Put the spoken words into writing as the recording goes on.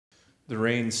The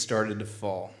rain started to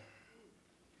fall.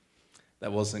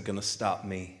 That wasn't going to stop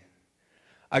me.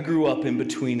 I grew up in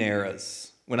between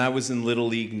eras. When I was in Little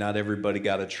League, not everybody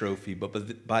got a trophy,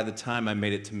 but by the time I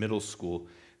made it to middle school,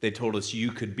 they told us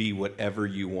you could be whatever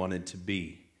you wanted to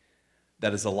be.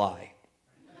 That is a lie.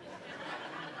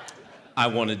 I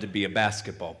wanted to be a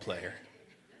basketball player.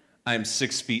 I am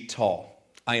 6 feet tall.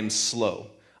 I am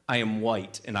slow. I am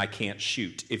white, and I can't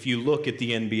shoot. If you look at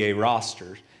the NBA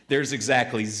roster, there's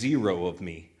exactly 0 of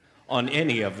me on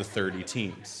any of the 30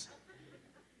 teams.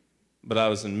 But I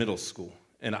was in middle school,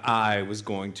 and I was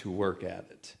going to work at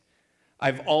it.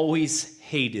 I've always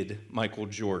hated Michael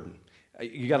Jordan.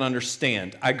 You got to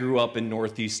understand, I grew up in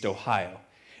Northeast Ohio.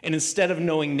 And instead of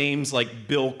knowing names like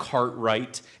Bill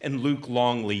Cartwright and Luke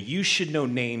Longley, you should know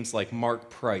names like Mark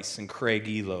Price and Craig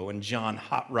Elo and John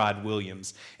Hot Rod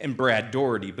Williams and Brad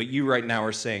Daugherty. But you right now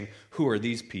are saying, who are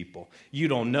these people? You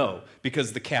don't know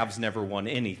because the Cavs never won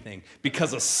anything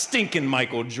because of stinking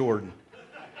Michael Jordan.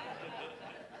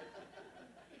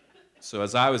 So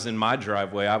as I was in my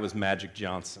driveway, I was Magic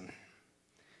Johnson.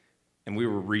 And we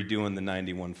were redoing the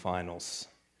 91 finals.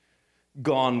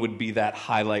 Gone would be that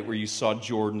highlight where you saw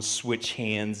Jordan switch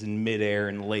hands in midair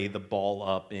and lay the ball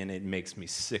up, and it makes me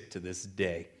sick to this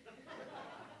day.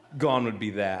 Gone would be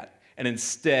that. And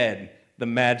instead, the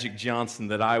Magic Johnson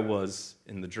that I was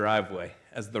in the driveway,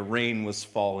 as the rain was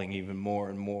falling even more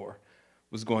and more,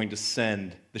 was going to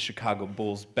send the Chicago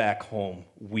Bulls back home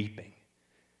weeping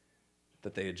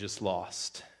that they had just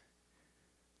lost.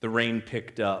 The rain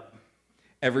picked up.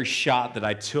 Every shot that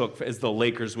I took as the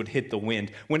Lakers would hit the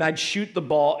wind. When I'd shoot the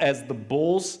ball as the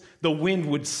Bulls, the wind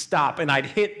would stop, and I'd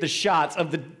hit the shots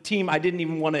of the team I didn't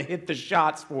even want to hit the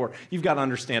shots for. You've got to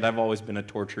understand, I've always been a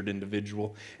tortured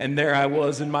individual. And there I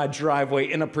was in my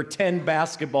driveway in a pretend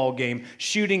basketball game,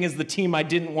 shooting as the team I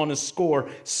didn't want to score,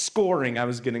 scoring. I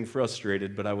was getting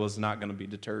frustrated, but I was not going to be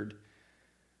deterred.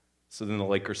 So then the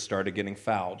Lakers started getting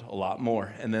fouled a lot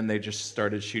more, and then they just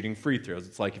started shooting free throws.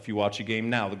 It's like if you watch a game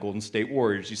now, the Golden State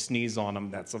Warriors, you sneeze on them,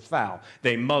 that's a foul.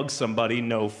 They mug somebody,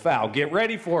 no foul. Get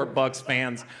ready for it, Bucks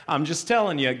fans. I'm just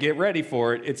telling you, get ready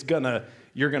for it.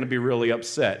 You're gonna be really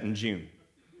upset in June.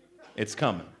 It's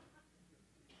coming.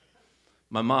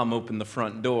 My mom opened the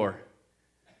front door,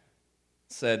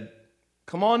 said,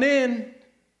 "Come on in." I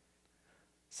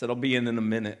said, "I'll be in a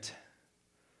minute."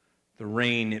 The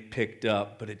rain, it picked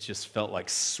up, but it just felt like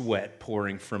sweat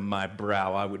pouring from my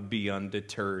brow. I would be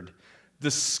undeterred.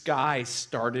 The sky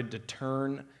started to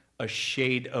turn a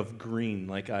shade of green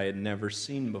like I had never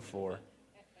seen before,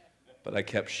 but I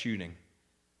kept shooting.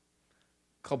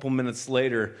 A couple minutes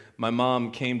later, my mom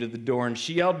came to the door and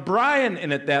she yelled, "Brian!"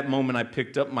 And at that moment, I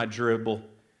picked up my dribble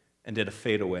and did a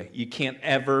fadeaway. You can't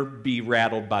ever be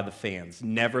rattled by the fans.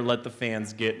 Never let the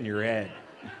fans get in your head.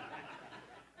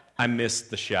 I missed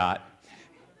the shot.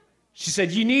 She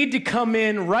said, "You need to come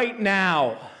in right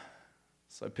now."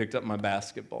 So I picked up my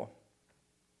basketball.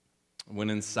 I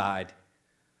went inside.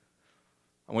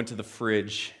 I went to the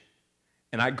fridge,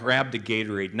 and I grabbed a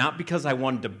Gatorade, not because I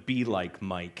wanted to be like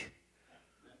Mike,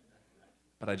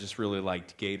 but I just really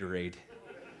liked Gatorade.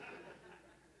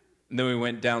 And then we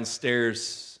went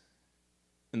downstairs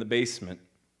in the basement.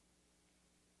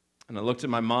 And I looked at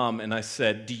my mom and I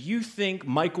said, "Do you think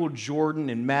Michael Jordan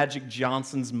and Magic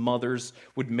Johnson's mothers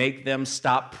would make them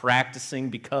stop practicing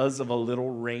because of a little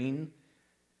rain?"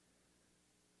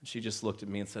 And she just looked at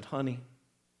me and said, "Honey,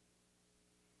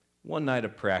 one night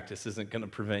of practice isn't going to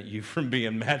prevent you from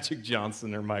being Magic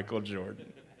Johnson or Michael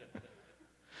Jordan."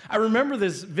 I remember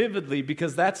this vividly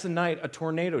because that's the night a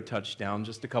tornado touched down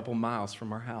just a couple miles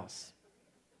from our house.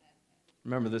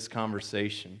 Remember this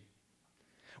conversation.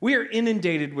 We are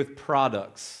inundated with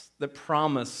products that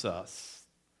promise us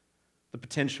the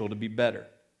potential to be better.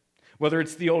 Whether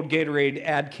it's the old Gatorade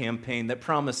ad campaign that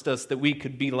promised us that we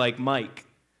could be like Mike.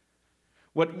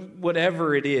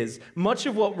 Whatever it is, much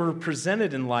of what we're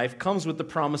presented in life comes with the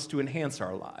promise to enhance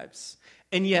our lives.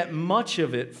 And yet much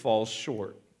of it falls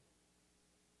short.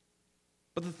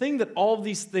 But the thing that all of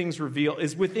these things reveal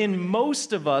is within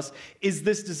most of us is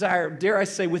this desire, dare I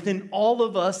say, within all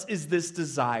of us is this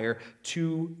desire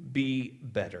to be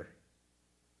better.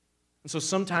 And so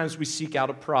sometimes we seek out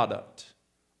a product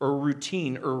or a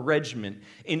routine or a regimen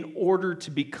in order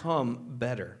to become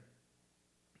better.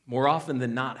 More often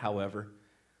than not, however,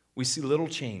 we see little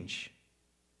change.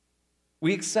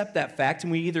 We accept that fact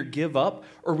and we either give up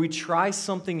or we try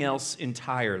something else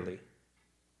entirely,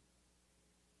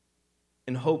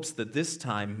 in hopes that this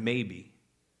time, maybe,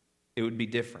 it would be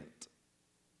different.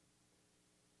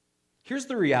 Here's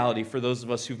the reality for those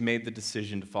of us who've made the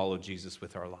decision to follow Jesus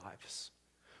with our lives.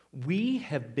 We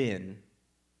have been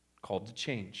called to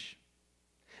change.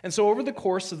 And so over the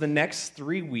course of the next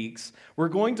 3 weeks, we're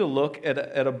going to look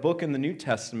at a book in the New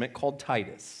Testament called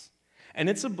Titus. And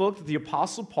it's a book that the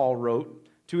Apostle Paul wrote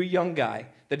to a young guy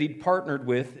that he'd partnered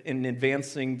with in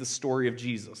advancing the story of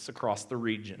Jesus across the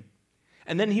region.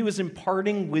 And then he was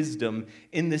imparting wisdom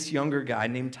in this younger guy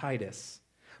named Titus.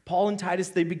 Paul and Titus,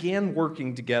 they began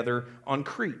working together on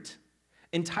Crete.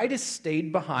 And Titus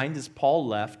stayed behind as Paul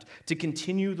left to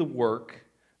continue the work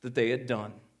that they had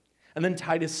done. And then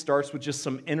Titus starts with just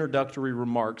some introductory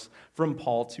remarks from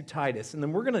Paul to Titus. And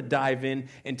then we're going to dive in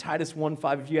Titus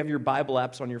 1:5. If you have your Bible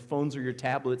apps on your phones or your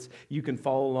tablets, you can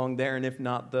follow along there. And if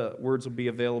not, the words will be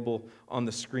available on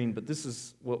the screen. But this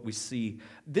is what we see.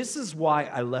 This is why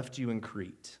I left you in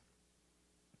Crete,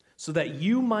 so that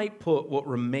you might put what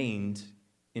remained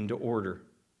into order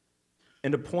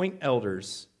and appoint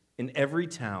elders in every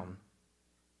town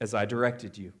as I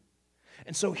directed you.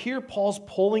 And so here Paul's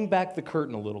pulling back the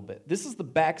curtain a little bit. This is the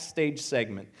backstage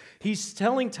segment. He's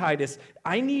telling Titus,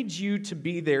 I need you to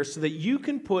be there so that you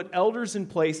can put elders in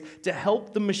place to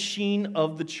help the machine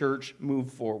of the church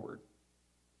move forward.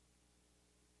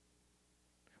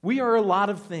 We are a lot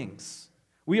of things.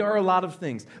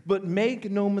 But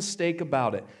make no mistake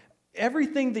about it.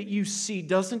 Everything that you see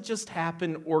doesn't just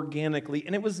happen organically,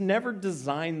 and it was never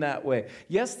designed that way.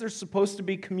 Yes, there's supposed to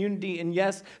be community, and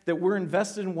yes, that we're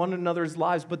invested in one another's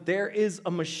lives, but there is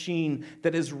a machine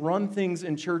that has run things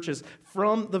in churches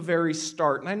from the very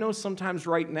start. And I know sometimes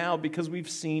right now, because we've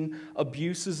seen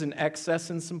abuses and excess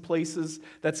in some places,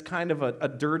 that's kind of a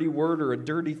dirty word or a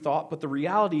dirty thought, but the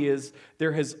reality is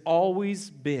there has always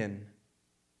been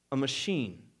a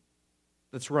machine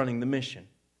that's running the mission.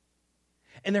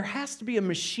 And there has to be a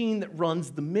machine that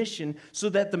runs the mission so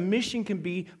that the mission can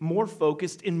be more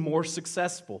focused and more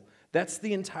successful. That's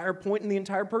the entire point and the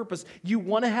entire purpose. You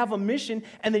want to have a mission,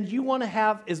 and then you want to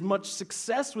have as much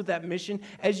success with that mission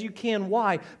as you can.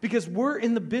 Why? Because we're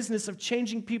in the business of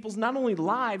changing people's not only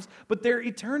lives, but their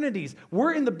eternities.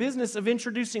 We're in the business of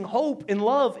introducing hope and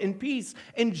love and peace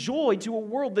and joy to a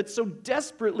world that so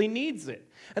desperately needs it.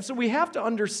 And so we have to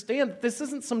understand that this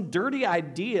isn't some dirty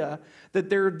idea that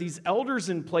there are these elders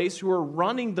in place who are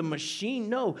running the machine.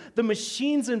 No, the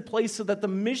machine's in place so that the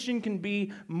mission can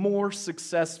be more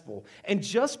successful. And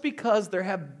just because there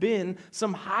have been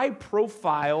some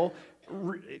high-profile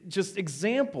just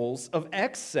examples of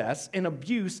excess and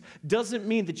abuse doesn't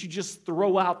mean that you just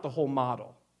throw out the whole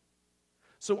model.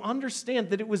 So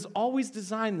understand that it was always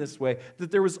designed this way,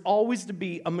 that there was always to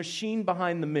be a machine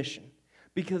behind the mission.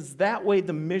 Because that way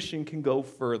the mission can go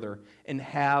further and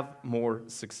have more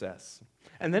success.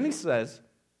 And then he says,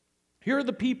 here are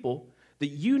the people that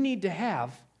you need to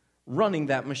have running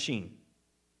that machine.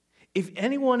 If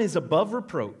anyone is above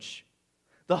reproach,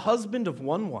 the husband of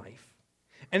one wife,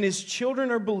 and his children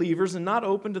are believers and not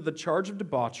open to the charge of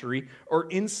debauchery or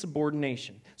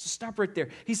insubordination. So stop right there.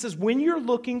 He says, when you're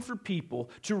looking for people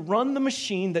to run the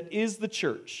machine that is the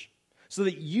church, so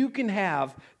that you can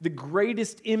have the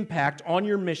greatest impact on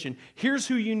your mission, here's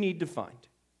who you need to find.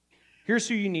 Here's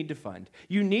who you need to find.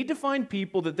 You need to find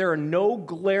people that there are no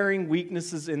glaring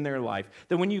weaknesses in their life.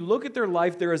 That when you look at their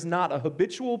life, there is not a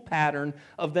habitual pattern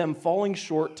of them falling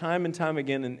short time and time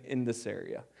again in this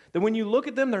area. That when you look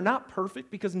at them, they're not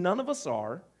perfect, because none of us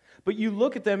are. But you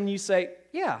look at them and you say,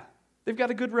 yeah, they've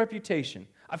got a good reputation.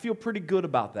 I feel pretty good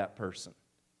about that person.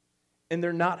 And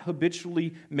they're not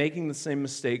habitually making the same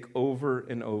mistake over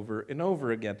and over and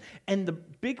over again. And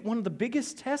one of the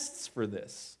biggest tests for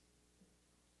this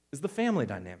is the family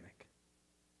dynamic.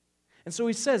 And so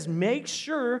he says, make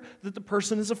sure that the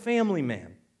person is a family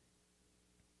man.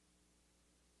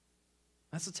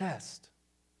 That's a test.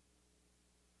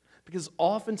 Because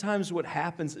oftentimes what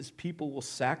happens is people will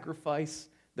sacrifice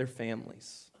their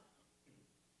families.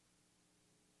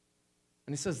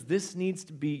 And he says, this needs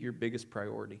to be your biggest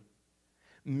priority.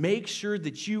 Make sure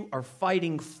that you are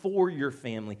fighting for your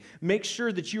family. Make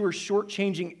sure that you are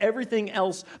shortchanging everything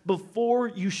else before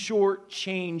you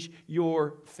shortchange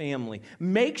your family.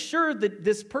 Make sure that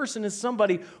this person is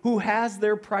somebody who has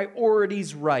their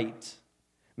priorities right.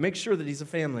 Make sure that he's a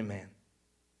family man.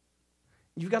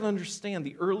 You've got to understand,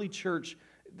 the early church,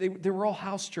 they were all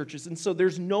house churches, and so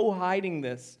there's no hiding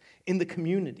this in the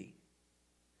community.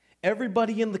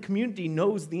 Everybody in the community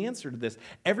knows the answer to this.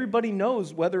 Everybody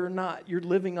knows whether or not you're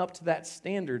living up to that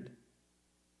standard.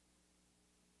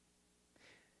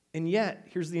 And yet,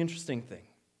 here's the interesting thing.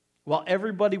 While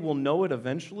everybody will know it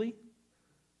eventually,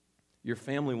 your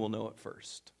family will know it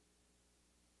first.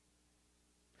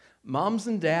 Moms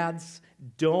and dads,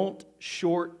 don't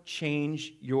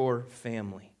shortchange your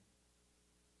family.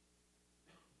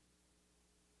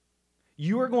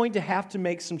 You are going to have to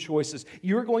make some choices.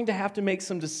 You are going to have to make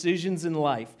some decisions in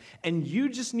life. And you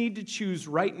just need to choose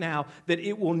right now that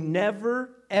it will never,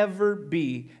 ever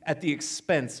be at the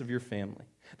expense of your family.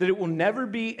 That it will never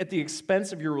be at the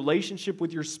expense of your relationship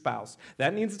with your spouse.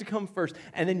 That needs to come first.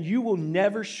 And then you will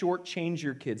never shortchange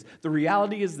your kids. The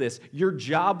reality is this: your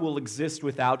job will exist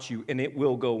without you, and it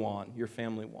will go on. Your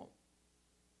family won't.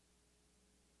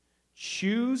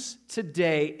 Choose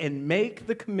today and make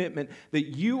the commitment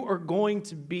that you are going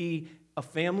to be a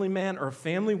family man or a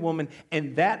family woman,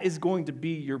 and that is going to be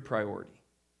your priority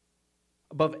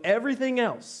above everything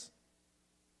else.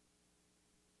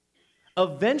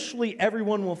 Eventually,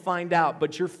 everyone will find out,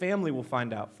 but your family will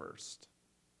find out first.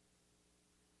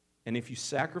 And if you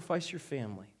sacrifice your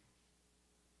family,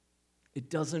 it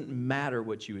doesn't matter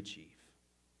what you achieve.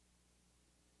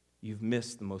 You've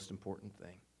missed the most important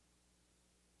thing.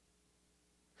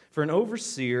 For an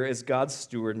overseer, as God's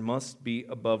steward, must be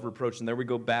above reproach. And there we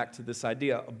go back to this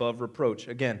idea, above reproach.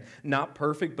 Again, not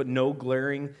perfect, but no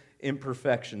glaring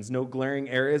imperfections, no glaring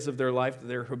areas of their life that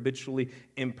they're habitually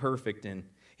imperfect in.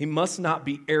 He must not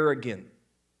be arrogant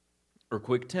or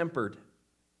quick-tempered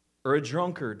or a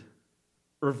drunkard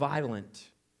or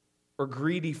violent or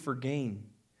greedy for gain.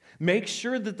 Make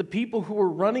sure that the people who are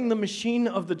running the machine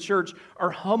of the church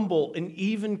are humble and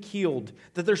even-keeled,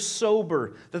 that they're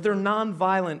sober, that they're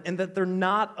nonviolent, and that they're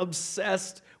not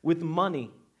obsessed with money.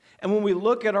 And when we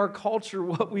look at our culture,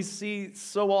 what we see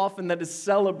so often that is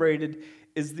celebrated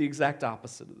is the exact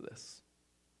opposite of this.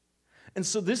 And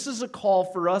so this is a call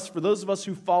for us, for those of us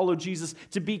who follow Jesus,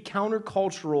 to be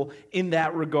countercultural in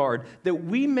that regard. That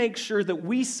we make sure that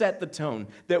we set the tone.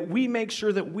 That we make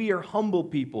sure that we are humble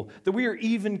people. That we are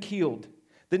even-keeled.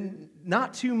 That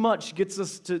not too much gets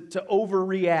us to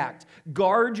overreact.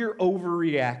 Guard your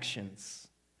overreactions.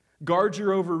 Guard your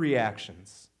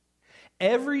overreactions.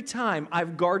 Every time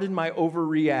I've guarded my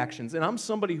overreactions, and I'm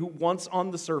somebody who once on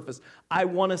the surface, I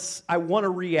want to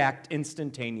react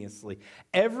instantaneously.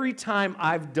 Every time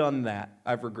I've done that,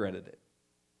 I've regretted it.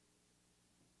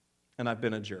 And I've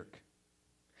been a jerk.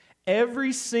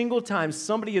 Every single time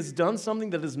somebody has done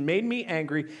something that has made me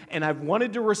angry and I've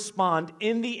wanted to respond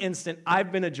in the instant,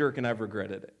 I've been a jerk and I've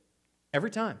regretted it.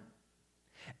 Every time.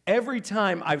 Every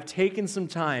time I've taken some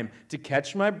time to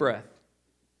catch my breath,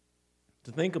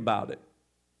 to think about it,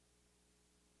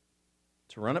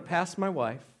 to run it past my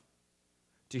wife,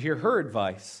 to hear her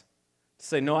advice, to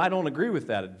say, no, I don't agree with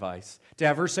that advice, to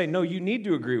have her say, no, you need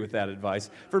to agree with that advice,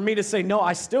 for me to say, no,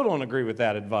 I still don't agree with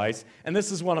that advice, and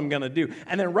this is what I'm going to do.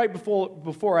 And then right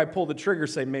before I pull the trigger,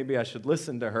 say, maybe I should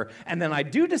listen to her. And then I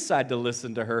do decide to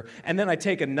listen to her, and then I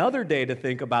take another day to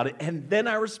think about it, and then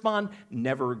I respond,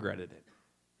 never regretted it.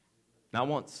 Not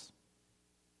once.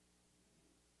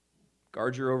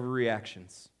 Guard your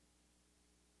overreactions.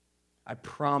 I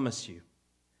promise you,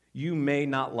 you may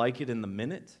not like it in the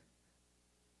minute,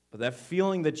 but that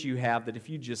feeling that you have that if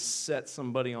you just set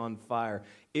somebody on fire,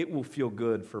 it will feel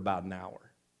good for about an hour.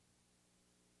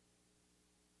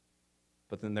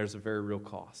 But then there's a very real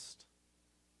cost.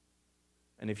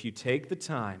 And if you take the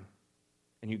time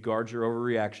and you guard your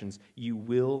overreactions, you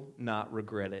will not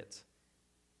regret it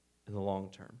in the long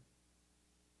term.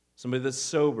 Somebody that's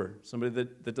sober, somebody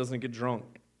that doesn't get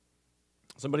drunk,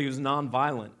 somebody who's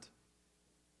nonviolent,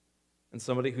 and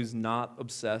somebody who's not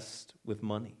obsessed with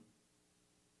money,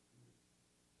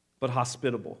 but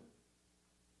hospitable,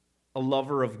 a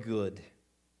lover of good,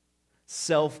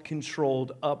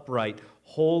 self-controlled, upright,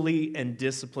 holy and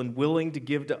disciplined, willing to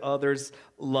give to others,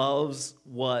 loves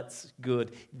what's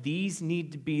good. These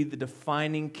need to be the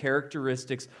defining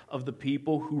characteristics of the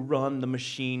people who run the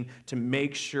machine to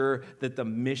make sure that the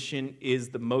mission is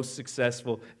the most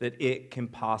successful that it can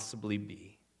possibly be.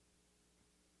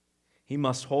 He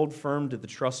must hold firm to the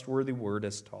trustworthy word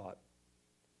as taught,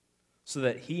 so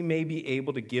that he may be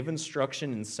able to give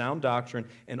instruction in sound doctrine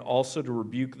and also to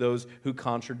rebuke those who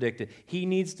contradict it. He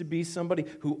needs to be somebody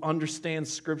who understands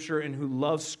Scripture and who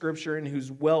loves Scripture and who's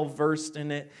well-versed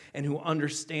in it and who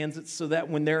understands it, so that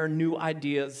when there are new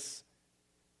ideas,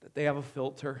 that they have a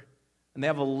filter and they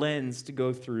have a lens to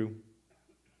go through.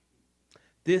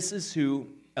 This is who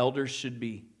elders should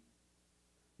be.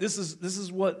 This is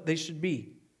what they should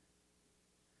be.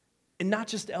 And not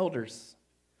just elders,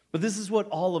 but this is what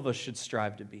all of us should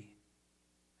strive to be.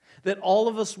 That all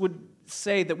of us would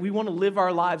say that we want to live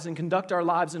our lives and conduct our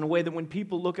lives in a way that when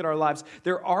people look at our lives,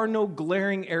 there are no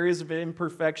glaring areas of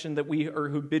imperfection that we are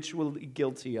habitually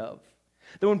guilty of.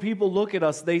 That when people look at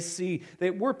us, they see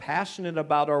that we're passionate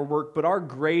about our work, but our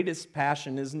greatest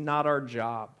passion is not our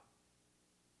job.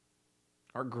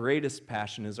 Our greatest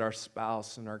passion is our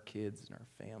spouse and our kids and our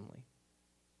family.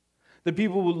 That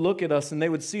people would look at us and they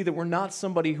would see that we're not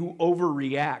somebody who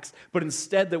overreacts, but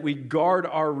instead that we guard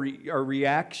our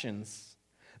reactions.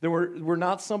 That we're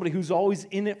not somebody who's always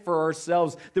in it for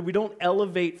ourselves, that we don't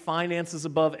elevate finances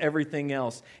above everything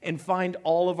else and find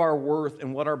all of our worth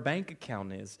in what our bank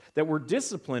account is. That we're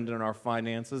disciplined in our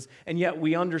finances, and yet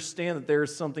we understand that there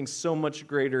is something so much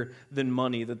greater than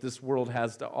money that this world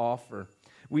has to offer.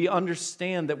 We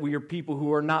understand that we are people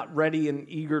who are not ready and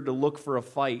eager to look for a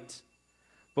fight,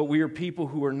 but we are people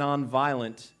who are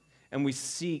nonviolent, and we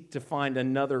seek to find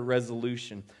another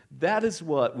resolution. That is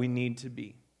what we need to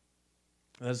be.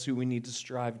 That is who we need to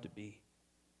strive to be.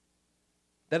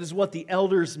 That is what the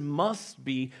elders must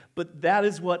be, but that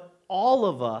is what all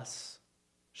of us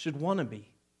should want to be.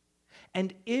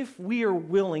 And if we are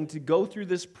willing to go through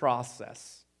this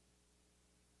process,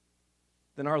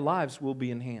 then our lives will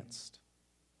be enhanced.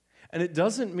 And it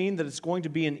doesn't mean that it's going to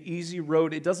be an easy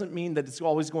road. It doesn't mean that it's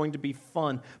always going to be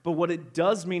fun. But what it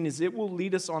does mean is it will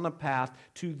lead us on a path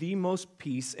to the most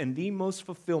peace and the most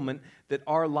fulfillment that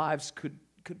our lives could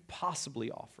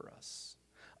possibly offer us.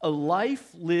 A life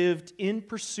lived in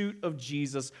pursuit of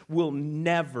Jesus will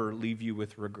never leave you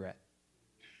with regret.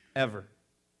 Ever.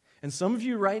 And some of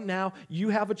you right now, you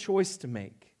have a choice to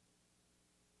make.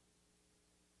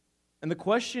 And the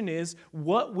question is,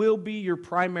 what will be your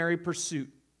primary pursuit?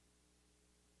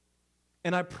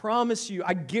 And I promise you,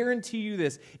 I guarantee you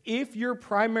this, if your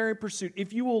primary pursuit,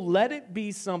 if you will let it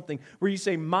be something where you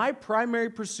say, my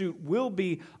primary pursuit will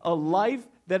be a life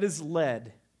that is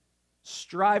led,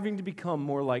 striving to become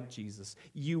more like Jesus,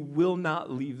 you will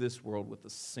not leave this world with a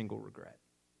single regret.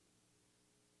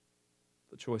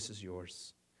 The choice is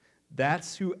yours.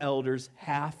 That's who elders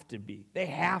have to be. They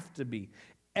have to be.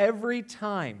 Every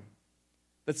time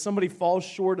that somebody falls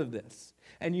short of this,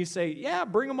 and you say, yeah,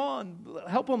 bring them on,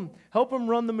 help them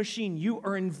run the machine, you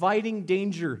are inviting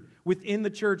danger within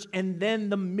the church, and then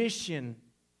the mission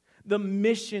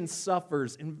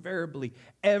suffers invariably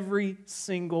every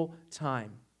single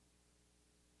time.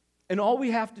 And all we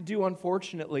have to do,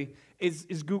 unfortunately,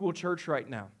 is Google church right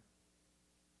now.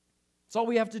 That's all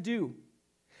we have to do.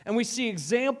 And we see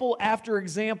example after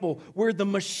example where the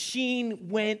machine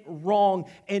went wrong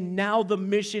and now the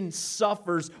mission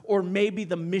suffers, or maybe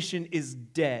the mission is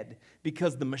dead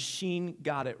because the machine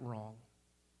got it wrong.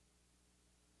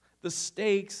 The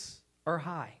stakes are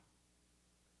high.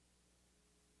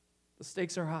 The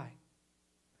stakes are high.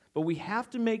 But we have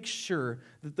to make sure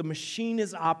that the machine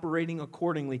is operating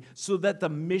accordingly so that the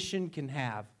mission can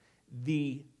have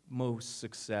the most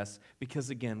success. Because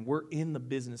again, we're in the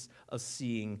business of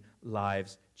seeing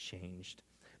lives changed.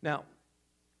 Now,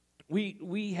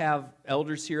 we have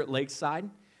elders here at Lakeside,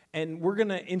 and we're going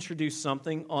to introduce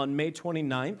something on May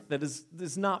 29th that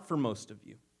is not for most of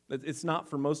you. It's not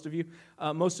for most of you.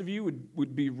 Most of you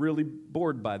would be really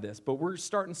bored by this, but we're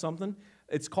starting something.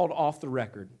 It's called Off the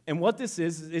Record. And what this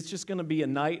is, it's just going to be a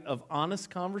night of honest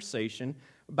conversation,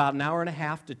 about an hour and a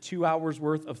half to 2 hours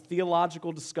worth of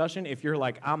theological discussion. If you're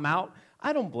like, I'm out,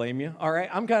 I don't blame you, all right?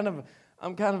 I'm kind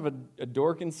of a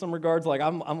dork in some regards. Like,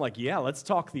 I'm like, yeah, let's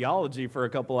talk theology for a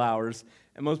couple hours.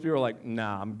 And most people are like,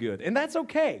 nah, I'm good. And that's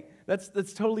okay.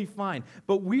 That's totally fine.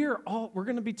 But we're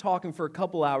going to be talking for a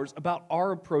couple hours about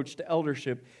our approach to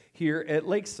eldership here at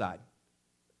Lakeside.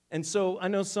 And so I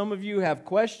know some of you have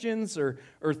questions or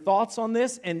thoughts on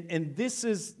this, and this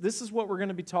is what we're going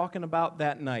to be talking about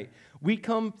that night. We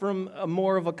come from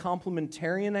more of a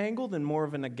complementarian angle than more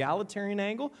of an egalitarian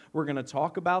angle. We're going to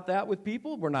talk about that with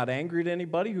people. We're not angry at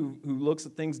anybody who looks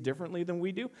at things differently than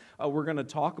we do. We're going to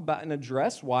talk about and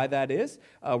address why that is.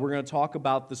 We're going to talk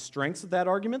about the strengths of that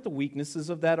argument, the weaknesses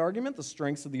of that argument, the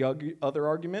strengths of the other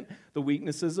argument, the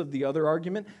weaknesses of the other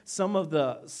argument, some of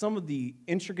the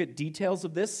intricate details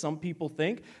of this. Some people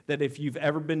think that if you've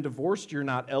ever been divorced, you're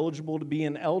not eligible to be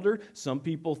an elder. Some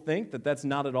people think that that's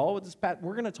not at all what this path.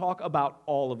 We're going to talk about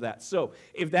all of that. So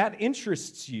if that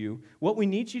interests you, what we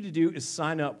need you to do is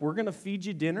sign up. We're going to feed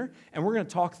you dinner, and we're going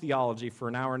to talk theology for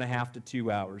an hour and a half to 2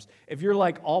 hours. If you're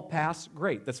like, I'll pass,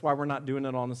 great. That's why we're not doing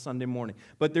it on a Sunday morning.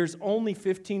 But there's only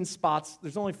 15 spots.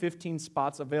 There's only 15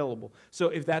 spots available. So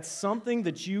if that's something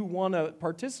that you want to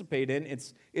participate in,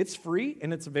 it's free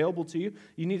and it's available to you.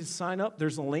 You need to sign up.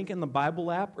 There's a link in the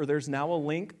Bible app, or there's now a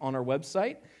link on our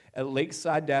website at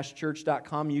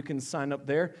lakeside-church.com. You can sign up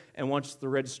there, and once the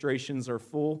registrations are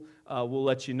full, we'll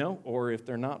let you know. Or if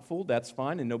they're not full, that's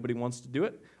fine, and nobody wants to do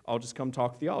it, I'll just come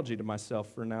talk theology to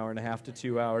myself for an hour and a half to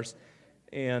 2 hours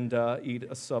and eat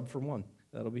a sub for one.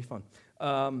 That'll be fun.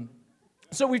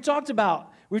 So we've talked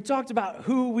about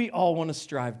who we all want to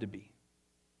strive to be.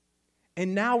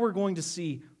 And now we're going to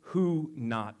see who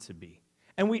not to be.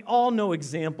 And we all know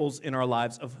examples in our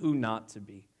lives of who not to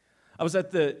be. I was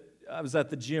at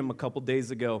the gym a couple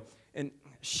days ago, and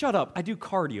shut up, I do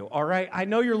cardio, all right? I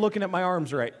know you're looking at my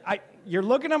arms right. You're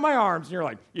looking at my arms, and you're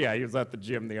like, yeah, he was at the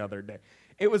gym the other day.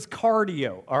 It was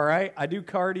cardio, all right? I do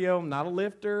cardio. I'm not a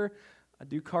lifter. I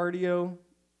do cardio.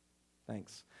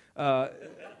 Thanks.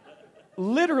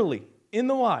 Literally, in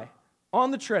the Y,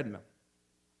 on the treadmill.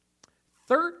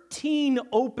 13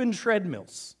 open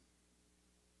treadmills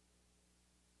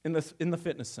in the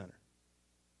fitness center.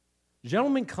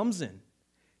 Gentleman comes in,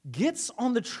 gets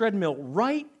on the treadmill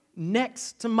right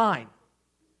next to mine,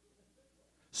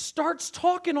 starts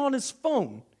talking on his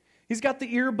phone. He's got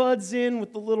the earbuds in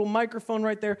with the little microphone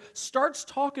right there, starts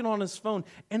talking on his phone,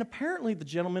 and apparently the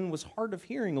gentleman was hard of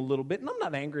hearing a little bit, and I'm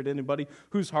not angry at anybody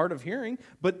who's hard of hearing,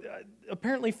 but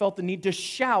apparently felt the need to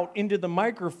shout into the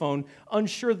microphone,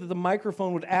 unsure that the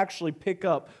microphone would actually pick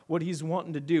up what he's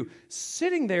wanting to do.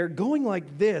 Sitting there going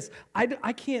like this, I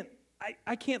can't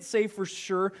say for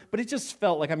sure, but it just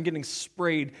felt like I'm getting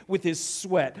sprayed with his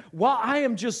sweat while I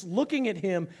am just looking at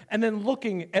him and then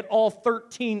looking at all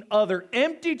 13 other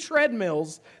empty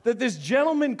treadmills that this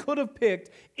gentleman could have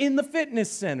picked in the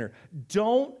fitness center.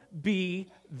 Don't be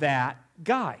that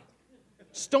guy.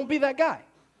 Just don't be that guy.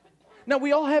 Now,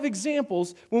 we all have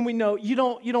examples when we know you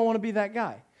don't want to be that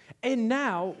guy. And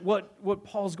now what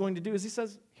Paul's going to do is he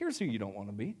says, here's who you don't want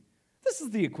to be. This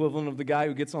is the equivalent of the guy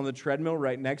who gets on the treadmill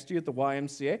right next to you at the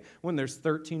YMCA when there's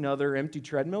 13 other empty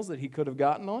treadmills that he could have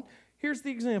gotten on. Here's the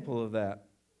example of that.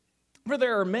 For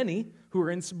there are many who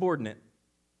are insubordinate,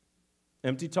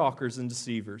 empty talkers and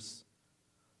deceivers,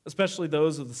 especially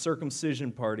those of the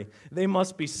circumcision party. They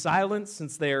must be silent,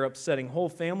 since they are upsetting whole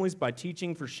families by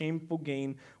teaching for shameful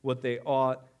gain what they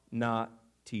ought not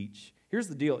teach. Here's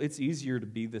the deal. It's easier to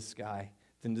be this guy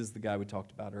than it is the guy we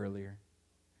talked about earlier.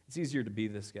 It's easier to be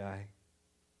this guy,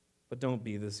 but don't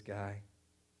be this guy.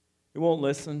 He won't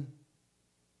listen.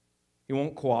 He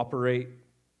won't cooperate.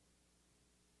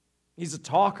 He's a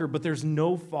talker, but there's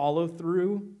no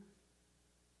follow-through.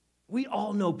 We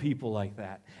all know people like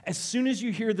that. As soon as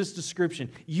you hear this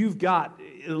description, you've got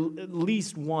at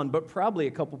least one, but probably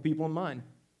a couple people in mind.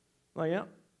 Like, yeah,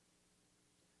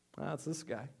 that's this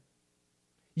guy.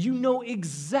 You know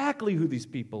exactly who these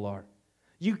people are.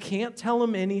 You can't tell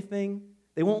them anything.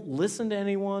 They won't listen to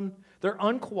anyone. They're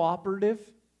uncooperative.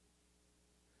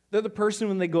 They're the person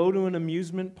when they go to an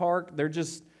amusement park,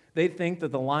 they think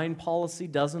that the line policy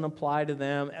doesn't apply to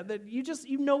them.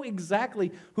 You know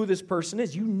exactly who this person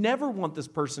is. You never want this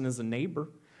person as a neighbor.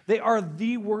 They are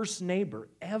the worst neighbor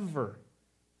ever.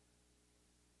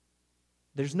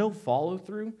 There's no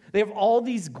follow-through. They have all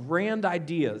these grand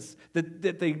ideas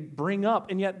that they bring up,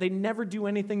 and yet they never do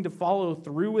anything to follow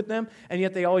through with them, and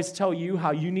yet they always tell you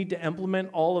how you need to implement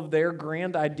all of their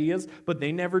grand ideas, but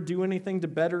they never do anything to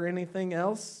better anything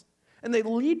else. And they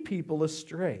lead people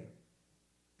astray.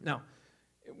 Now,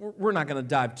 we're not going to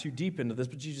dive too deep into this,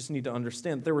 but you just need to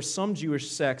understand there were some Jewish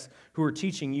sects who were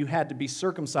teaching you had to be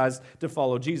circumcised to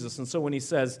follow Jesus. And so when he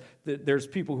says that there's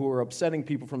people who are upsetting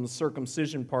people from the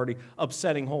circumcision party,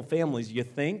 upsetting whole families, you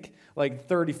think? Like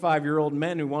 35-year-old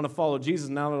men who want to follow Jesus,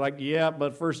 now they're like, yeah,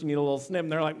 but first you need a little snip.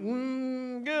 And they're like,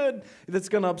 good. That's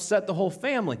going to upset the whole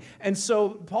family. And so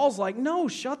Paul's like, no,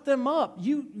 shut them up.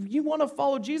 You want to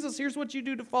follow Jesus? Here's what you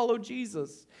do to follow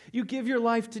Jesus. You give your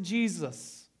life to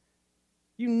Jesus.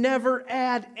 You never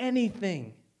add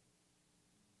anything.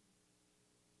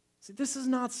 See, this is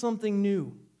not something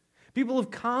new. People have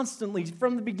constantly,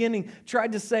 from the beginning,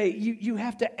 tried to say, you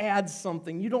have to add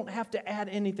something. You don't have to add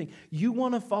anything. You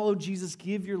want to follow Jesus,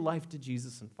 give your life to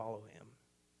Jesus and follow him.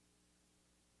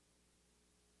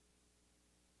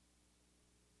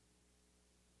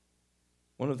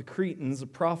 One of the Cretans, a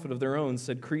prophet of their own,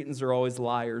 said, Cretans are always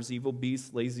liars, evil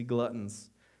beasts, lazy gluttons.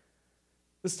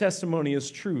 This testimony is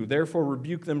true. Therefore,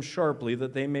 rebuke them sharply,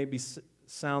 that they may be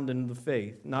sound in the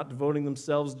faith, not devoting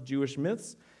themselves to Jewish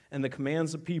myths and the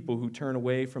commands of people who turn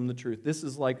away from the truth. This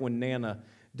is like when Nana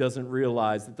doesn't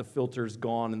realize that the filter's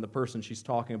gone and the person she's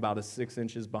talking about is 6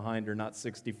 inches behind her, not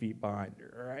 60 feet behind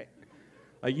her, all right?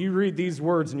 Like you read these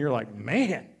words and you're like,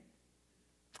 man,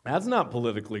 that's not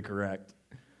politically correct.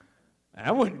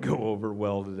 That wouldn't go over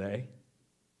well today.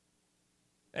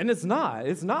 And it's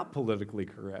not politically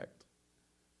correct.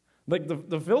 Like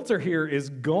the filter here is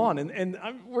gone, and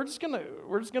we're just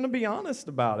gonna be honest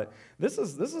about it. This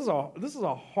is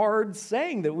a hard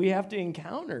saying that we have to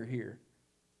encounter here.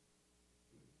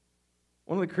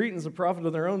 One of the Cretans, a prophet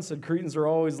of their own, said, Cretans are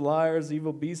always liars,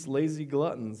 evil beasts, lazy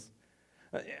gluttons.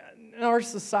 In our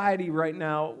society right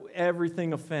now,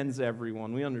 everything offends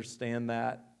everyone. We understand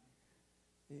that.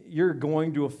 You're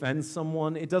going to offend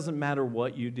someone. It doesn't matter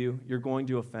what you do. You're going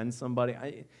to offend somebody.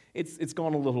 It's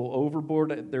gone a little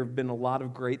overboard. There have been a lot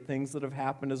of great things that have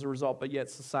happened as a result, but yet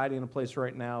society in a place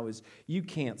right now is you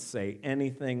can't say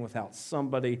anything without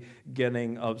somebody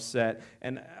getting upset.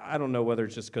 And I don't know whether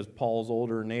it's just because Paul's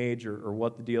older in age or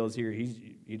what the deal is here.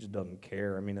 He just doesn't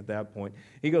care. I mean, at that point,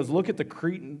 he goes, look at the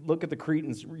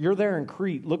Cretans. You're there in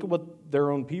Crete. Look at what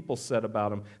their own people said about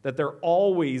them, that they're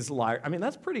always liars. I mean,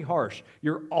 that's pretty harsh.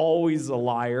 You're always a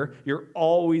liar. You're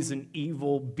always an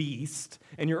evil beast.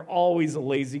 And you're always a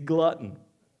lazy glutton.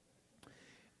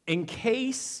 In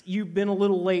case you've been a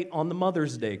little late on the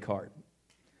Mother's Day card,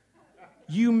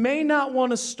 you may not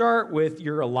want to start with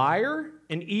you're a liar,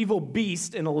 an evil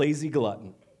beast, and a lazy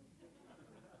glutton.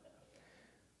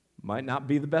 Might not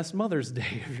be the best Mother's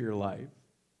Day of your life.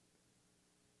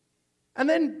 And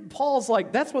then Paul's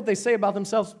like, that's what they say about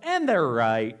themselves, and they're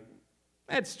right.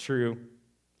 That's true.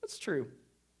 That's true.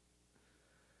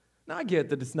 Now, I get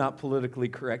that it's not politically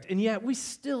correct, and yet we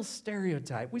still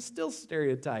stereotype.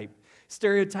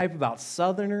 Stereotype about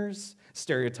Southerners,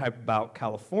 stereotype about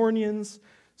Californians,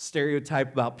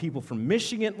 stereotype about people from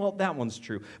Michigan. Well, that one's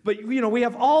true. But, we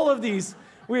have all of these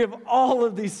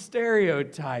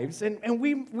stereotypes, and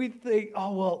we think,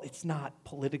 oh, well, it's not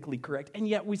politically correct, and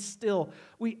yet we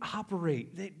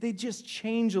operate. They just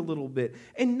change a little bit,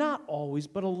 and not always,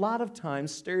 but a lot of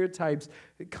times stereotypes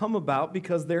come about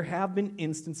because there have been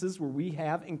instances where we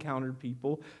have encountered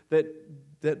people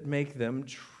that make them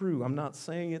true. I'm not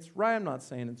saying it's right, I'm not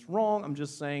saying it's wrong, I'm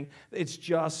just saying it's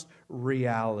just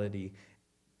reality.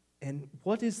 And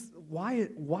why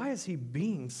is he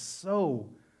being so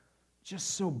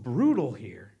brutal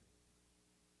here?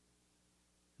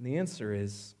 And the answer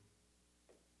is,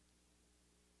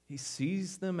 he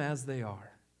sees them as they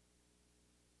are.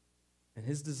 And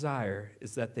his desire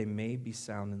is that they may be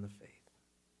sound in the faith.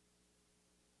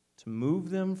 To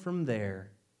move them from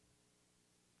there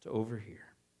to over here.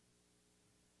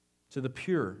 To the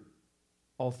pure,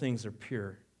 all things are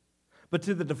pure. But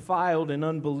to the defiled and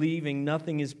unbelieving,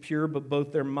 nothing is pure, but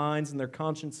both their minds and their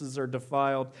consciences are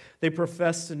defiled. They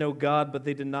profess to know God, but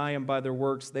they deny Him by their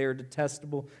works. They are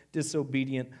detestable,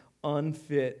 disobedient,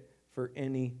 unfit for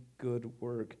any good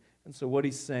work. And so what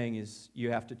he's saying is,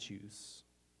 you have to choose.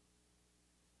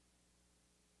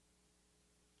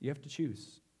 You have to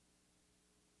choose.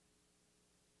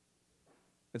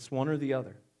 It's one or the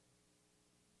other.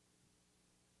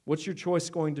 What's your choice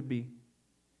going to be?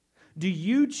 Do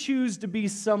you choose to be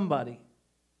somebody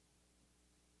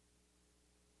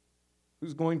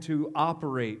who's going to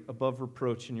operate above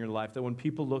reproach in your life, that when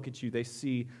people look at you, they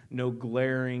see no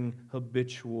glaring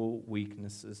habitual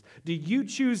weaknesses? Do you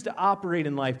choose to operate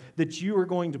in life that you are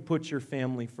going to put your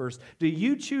family first? Do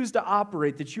you choose to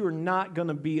operate that you are not going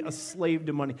to be a slave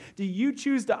to money? Do you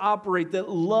choose to operate that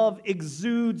love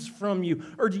exudes from you?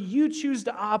 Or do you choose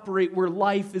to operate where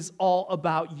life is all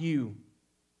about you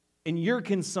and your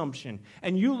consumption,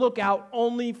 and you look out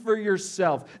only for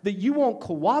yourself, that you won't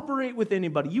cooperate with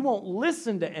anybody, you won't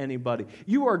listen to anybody,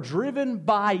 you are driven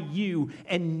by you,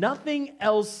 and nothing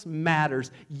else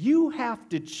matters? You have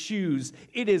to choose.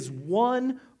 It is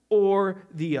one or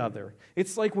the other.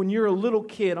 It's like when you're a little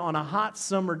kid on a hot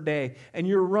summer day and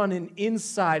you're running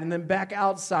inside and then back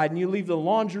outside, and you leave the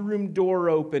laundry room door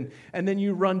open, and then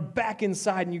you run back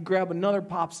inside and you grab another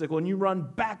popsicle and you run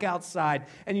back outside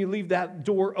and you leave that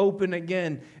door open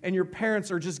again, and your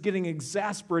parents are just getting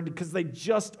exasperated because they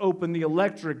just opened the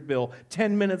electric bill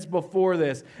 10 minutes before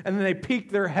this, and then they peek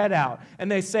their head out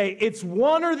and they say, it's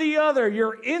one or the other.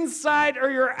 You're inside or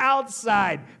you're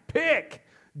outside. Pick.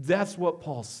 That's what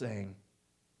Paul's saying.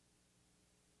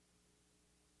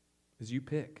 Is you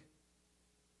pick.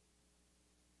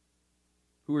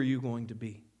 Who are you going to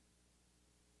be?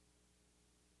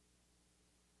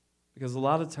 Because a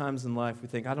lot of times in life we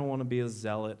think, I don't want to be a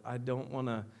zealot. I don't want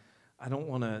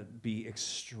to be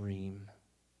extreme.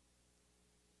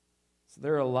 So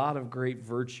there are a lot of great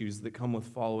virtues that come with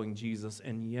following Jesus,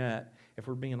 and yet, if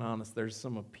we're being honest, there's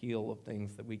some appeal of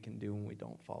things that we can do when we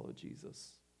don't follow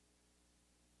Jesus.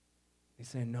 He's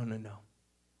saying, no.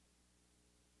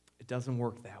 It doesn't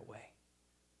work that way.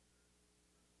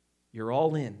 You're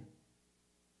all in,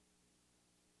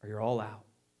 or you're all out.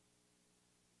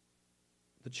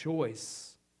 The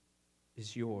choice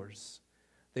is yours.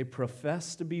 They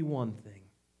profess to be one thing,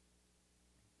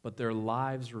 but their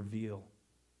lives reveal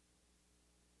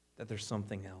that there's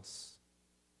something else.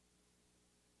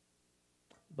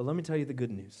 But let me tell you the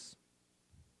good news.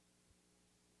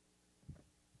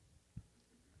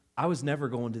 I was never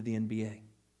going to the NBA.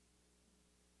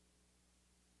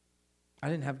 I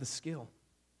didn't have the skill.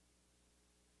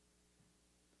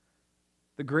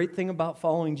 The great thing about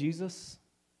following Jesus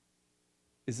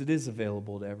is it is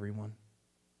available to everyone.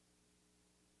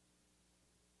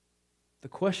 The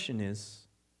question is,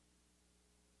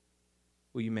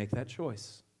 will you make that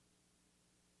choice?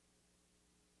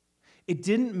 It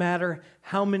didn't matter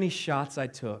how many shots I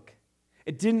took.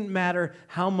 It didn't matter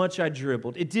how much I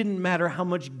dribbled. It didn't matter how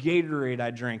much Gatorade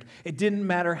I drank. It didn't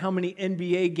matter how many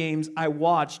NBA games I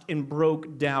watched and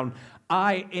broke down.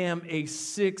 I am a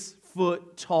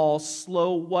 6-foot-tall,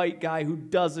 slow white guy who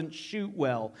doesn't shoot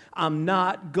well. I'm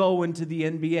not going to the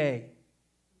NBA.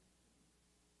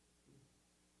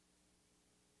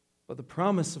 But the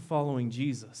promise of following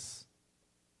Jesus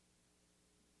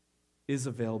is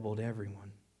available to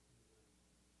everyone.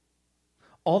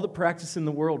 All the practice in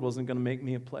the world wasn't going to make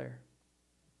me a player.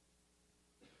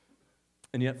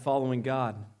 And yet following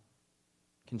God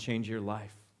can change your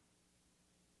life.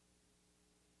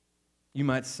 You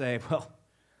might say, well,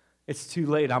 it's too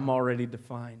late. I'm already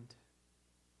defined.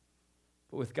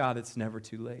 But with God, it's never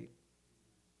too late.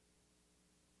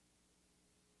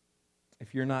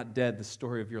 If you're not dead, the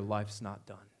story of your life's not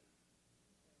done.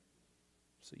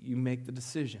 So you make the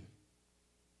decision.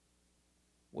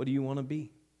 What do you want to be?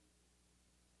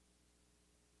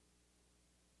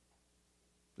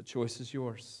 The choice is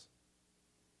yours.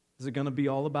 Is it going to be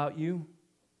all about you?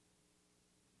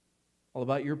 All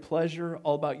about your pleasure?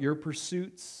 All about your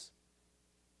pursuits?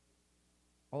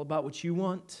 All about what you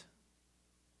want?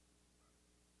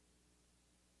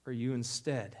 Or are you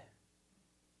instead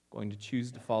going to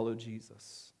choose to follow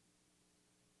Jesus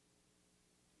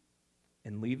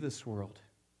and leave this world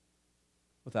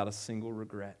without a single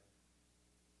regret?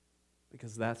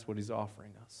 Because that's what He's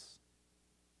offering us.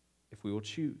 If we will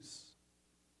choose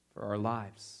for our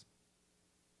lives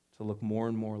to look more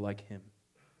and more like Him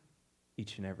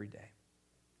each and every day.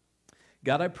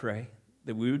 God, I pray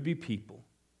that we would be people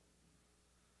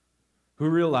who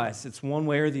realize it's one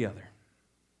way or the other,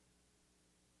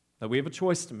 that we have a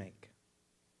choice to make,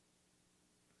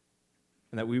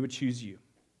 and that we would choose You.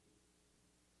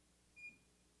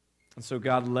 And so,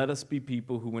 God, let us be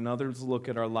people who, when others look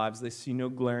at our lives, they see no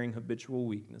glaring habitual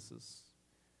weaknesses.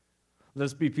 Let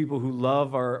us be people who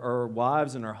love our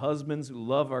wives and our husbands, who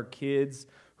love our kids,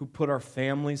 who put our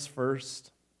families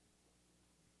first.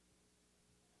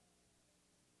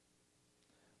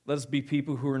 Let us be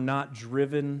people who are not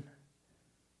driven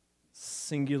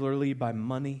singularly by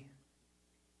money.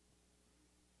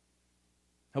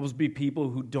 Help us be people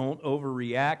who don't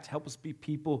overreact. Help us be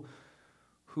people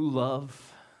who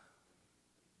love.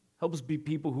 Help us be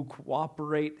people who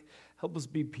cooperate. Help us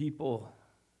be people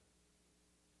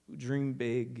who dream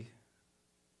big.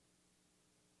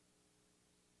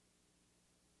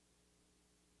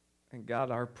 And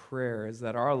God, our prayer is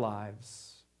that our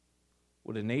lives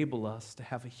would enable us to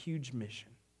have a huge mission.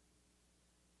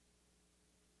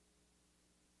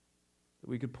 That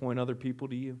we could point other people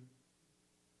to You.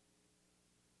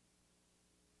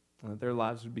 And that their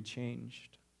lives would be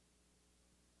changed.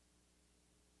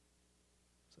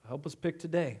 So help us pick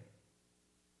today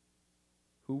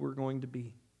who we're going to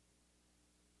be.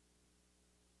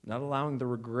 Not allowing the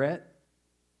regret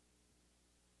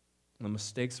and the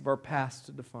mistakes of our past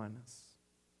to define us.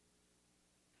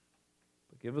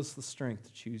 But give us the strength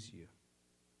to choose You.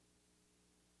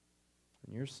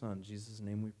 In Your Son, Jesus'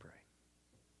 name we pray.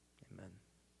 Amen.